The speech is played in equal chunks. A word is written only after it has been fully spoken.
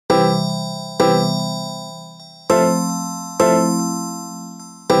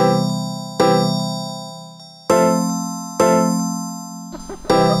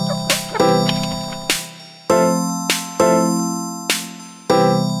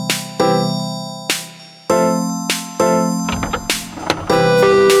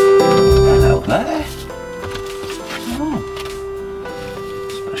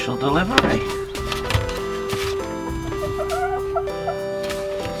delivery.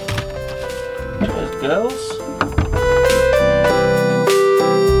 Cheers, girls.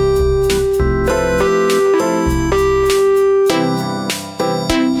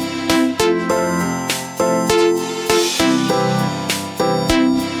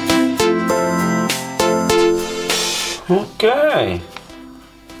 Okay,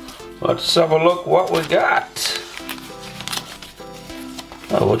 let's have a look what we got.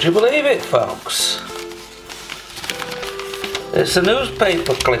 Oh, would you believe it, folks? It's a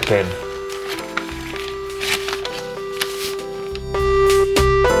newspaper clipping.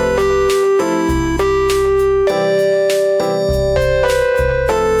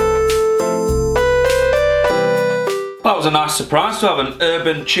 That was a nice surprise to have an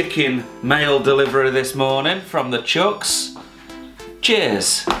urban chicken mail delivery this morning from the Chucks.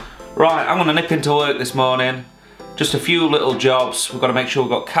 Cheers. Right, I'm gonna nip into work this morning. Just a few little jobs. We've got to make sure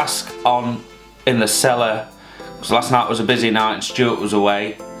we've got cask on in the cellar, because last night was a busy night and Stuart was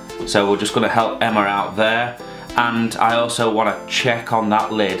away. So we're just gonna help Emma out there. And I also want to check on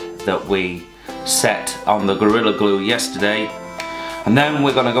that lid that we set on the Gorilla Glue yesterday. And then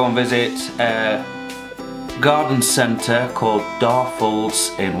we're gonna go and visit garden centre called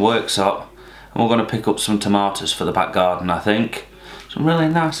Darful's in Worksop, and we're going to pick up some tomatoes for the back garden. I think some really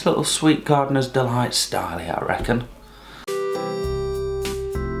nice little sweet gardener's delight style, I reckon.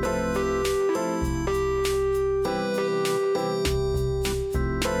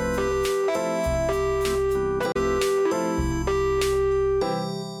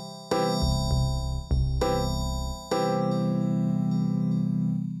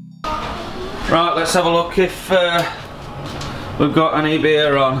 Right, let's have a look if we've got any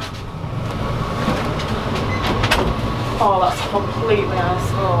beer on. Oh, that's completely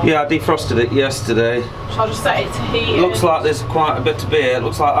ice. Yeah, I defrosted it yesterday. Shall I just set it to heat? Looks like there's quite a bit of beer.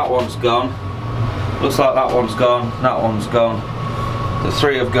 Looks like that one's gone. Looks like that one's gone. That one's gone. The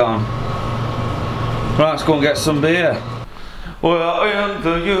three have gone. Right, let's go and get some beer. We're in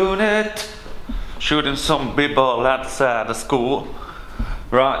the unit, shooting some b-ball outside the school.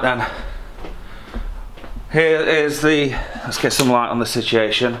 Right then. Here is the, let's get some light on the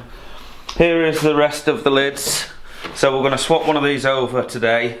situation. Here is the rest of the lids. So we're going to swap one of these over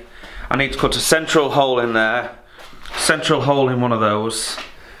today. I need to cut a central hole in there, central hole in one of those,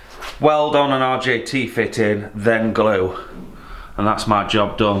 weld on an RJT fit in, then glue. And that's my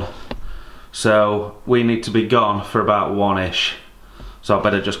job done. So we need to be gone for about 1-ish. So I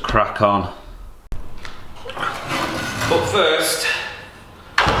better just crack on. But first,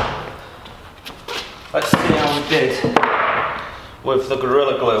 let's see how we did with the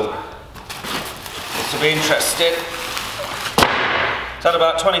Gorilla Glue. This will be interesting. It's had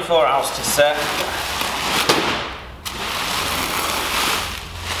about 24 hours to set.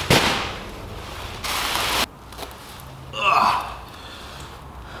 Ugh.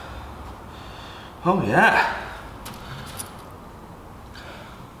 Oh yeah.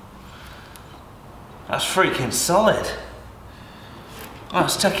 That's freaking solid.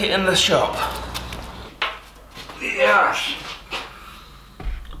 Let's take it in the shop. Yes.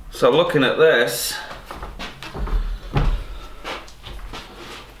 So looking at this,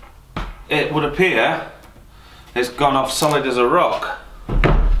 it would appear it's gone off solid as a rock.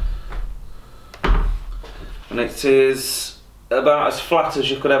 And it is about as flat as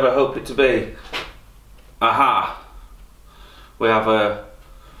you could ever hope it to be. Aha. We have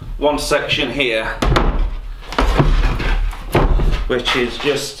one section here which is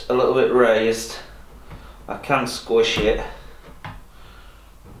just a little bit raised. I can squish it.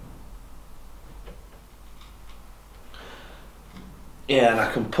 Yeah, and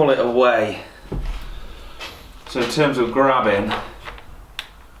I can pull it away. So in terms of grabbing,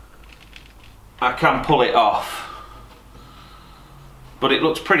 I can pull it off. But it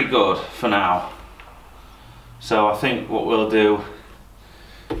looks pretty good for now. So I think what we'll do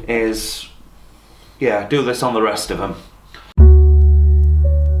is, yeah, do this on the rest of them.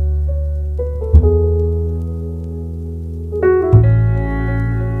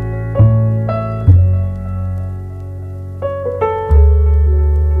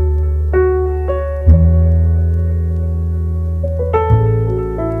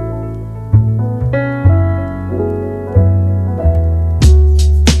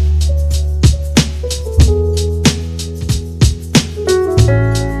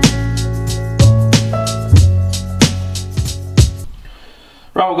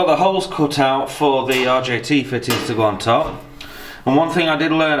 Right, we've got the holes cut out for the RJT fittings to go on top. And one thing I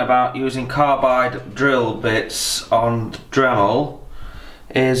did learn about using carbide drill bits on Dremel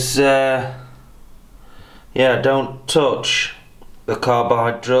is, yeah, don't touch the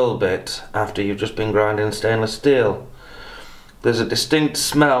carbide drill bit after you've just been grinding stainless steel. There's a distinct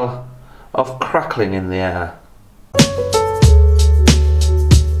smell of crackling in the air.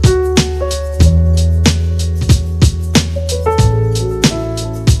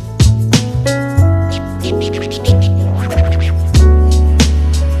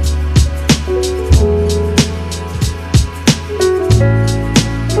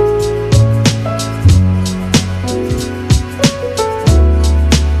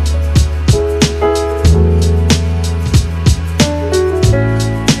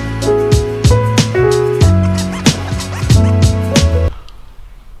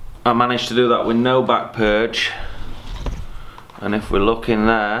 I managed to do that with no back purge, and if we look in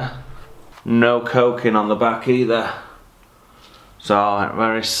there, no coking on the back either. So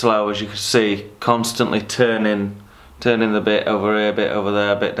very slow, as you can see, constantly turning the bit over here, bit over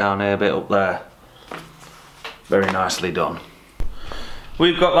there, bit down here, bit up there. Very nicely done.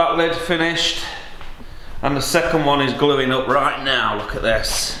 We've got that lid finished, and the second one is gluing up right now. Look at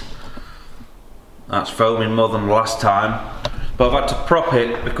this. That's foaming more than last time. But I've had to prop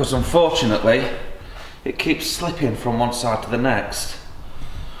it because unfortunately it keeps slipping from one side to the next.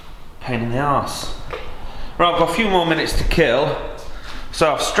 Pain in the arse. Right, I've got a few more minutes to kill,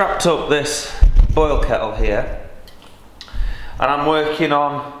 so I've strapped up this boil kettle here, and I'm working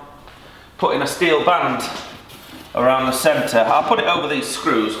on putting a steel band around the centre. I'll put it over these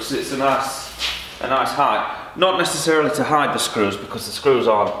screws because it's a nice height. Not necessarily to hide the screws, because the screws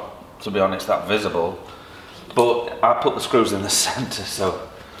aren't, to be honest, that visible. But I put the screws in the centre, so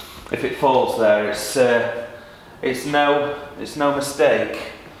if it falls there, it's no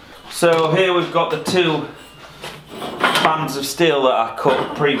mistake. So here we've got the two bands of steel that I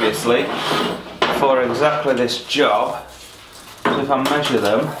cut previously for exactly this job. So if I measure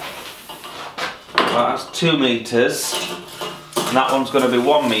them, well, that's 2 meters, and that one's going to be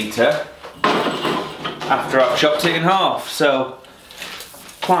 1 meter after I've chopped it in half. So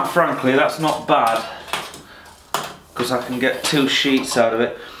quite frankly, that's not bad, because I can get 2 sheets out of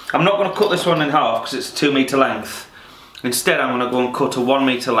it. I'm not going to cut this one in half because it's 2 meter length. Instead, I'm going to go and cut a 1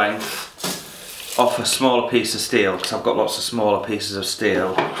 meter length off a smaller piece of steel, because I've got lots of smaller pieces of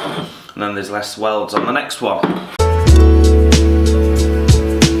steel, and then there's less welds on the next one.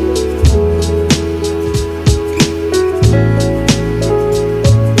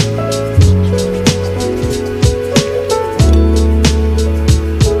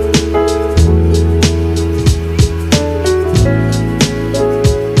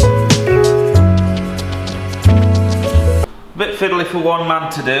 Fiddly for one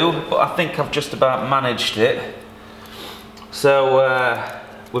man to do, but I think I've just about managed it. So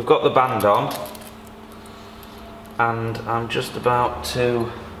we've got the band on, and I'm just about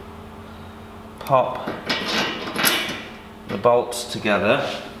to pop the bolts together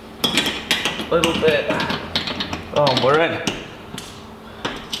a little bit. Oh, we're in.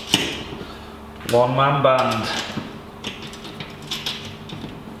 One man band.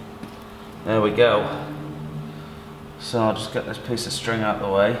 There we go. So I'll just get this piece of string out of the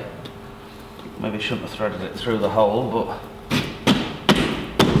way. Maybe shouldn't have threaded it through the hole, but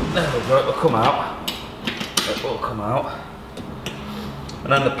there we go, it will come out. It will come out.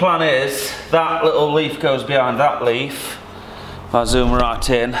 And then the plan is, that little leaf goes behind that leaf. If I zoom right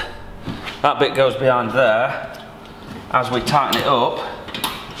in, that bit goes behind there. As we tighten it up,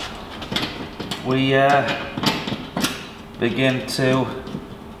 we begin to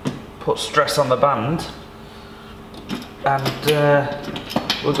put stress on the band, and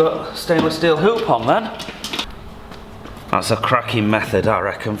we've got a stainless steel hoop on then. That's a cracking method, I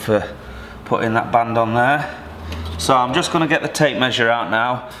reckon, for putting that band on there. So I'm just going to get the tape measure out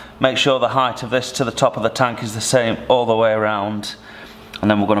now, make sure the height of this to the top of the tank is the same all the way around, and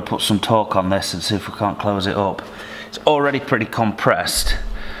then we're going to put some torque on this and see if we can't close it up. It's already pretty compressed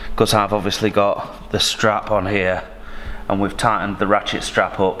because I've obviously got the strap on here, and we've tightened the ratchet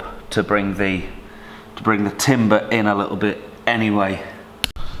strap up to bring the timber in a little bit anyway.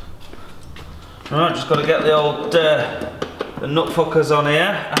 Right, just got to get the old the nut fuckers on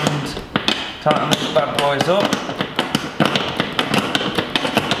here and tighten these bad boys up.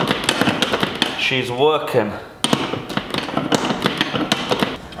 She's working.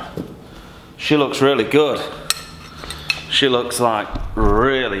 She looks really good. She looks like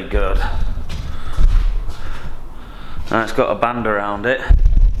really good. Now it's got a band around it.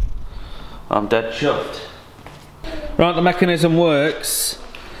 I'm dead chuffed. Right, the mechanism works.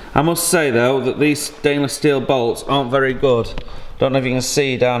 I must say though that these stainless steel bolts aren't very good. Don't know if you can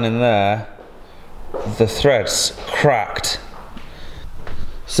see down in there, the threads cracked.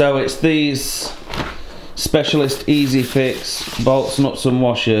 So it's these Specialist Easy Fix bolts, nuts and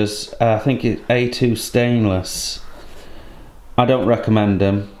washers. I think it's A2 stainless. I don't recommend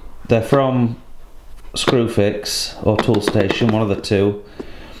them. They're from Screwfix or Toolstation, one of the two.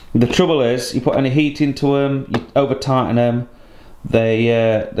 The trouble is, you put any heat into them, you over tighten them,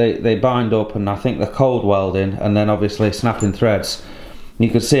 they bind up, and I think they're cold welding, and then obviously snapping threads.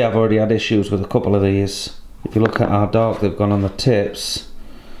 You can see I've already had issues with a couple of these. If you look at how dark they've gone on the tips,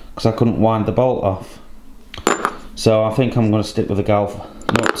 because I couldn't wind the bolt off. So I think I'm going to stick with the Galv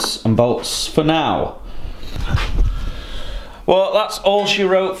nuts and bolts for now. Well, that's all she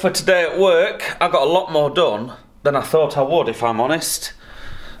wrote for today at work. I got a lot more done than I thought I would, if I'm honest.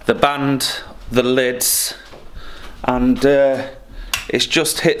 The band, the lids, and it's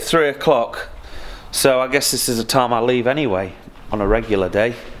just hit 3 o'clock. So I guess this is the time I leave anyway, on a regular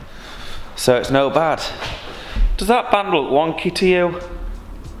day. So it's no bad. Does that band look wonky to you?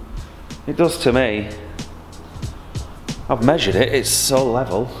 It does to me. I've measured it, it's so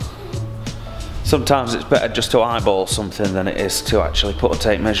level. Sometimes it's better just to eyeball something than it is to actually put a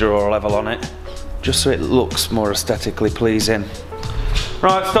tape measure or a level on it, just so it looks more aesthetically pleasing.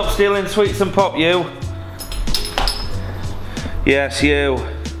 Right, stop stealing sweets and pop, you. Yes, you.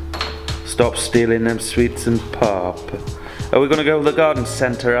 Stop stealing them sweets and pop. Are we going to go to the garden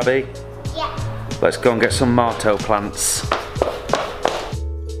centre, Abby? Yeah. Let's go and get some tomato plants.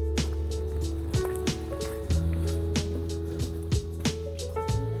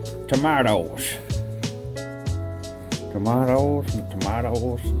 Tomatoes. Tomatoes and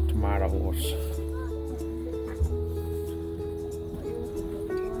tomatoes and tomatoes.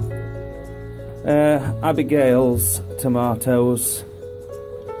 Abigail's tomatoes,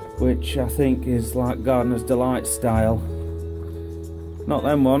 which I think is like Gardener's Delight style. Not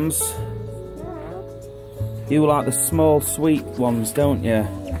them ones. You like the small sweet ones, don't you?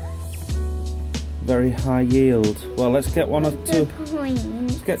 Very high yield. Well, let's get one or two.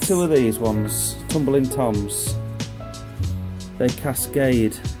 Let's get 2 of these ones. Tumbling Toms. They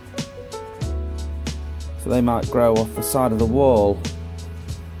cascade. So they might grow off the side of the wall.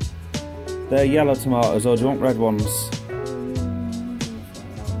 They're yellow tomatoes, or do you want red ones?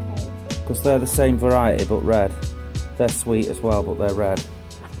 Because they're the same variety but red. They're sweet as well, but they're red.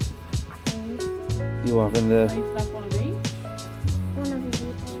 You are in the...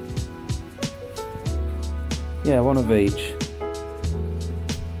 Yeah, one of each.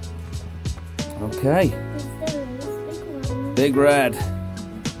 Okay. Big red.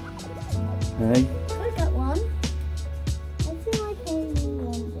 Hey. I got one. I feel like I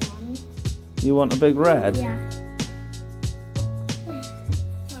want one. You want a big red? Yeah.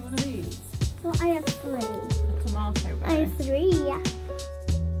 One of these? Well, I have 3. A tomato red. I have 3, yeah.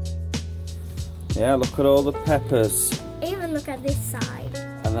 Yeah, look at all the peppers. Even look at this side.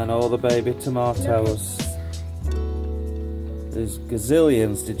 And then all the baby tomatoes. There's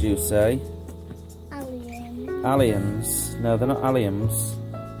gazillions, did you say? Allium. Alliums? No, they're not alliums.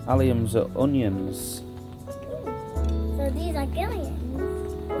 Alliums are onions. So these are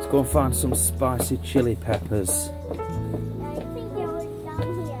gillions. Let's go and find some spicy chili peppers.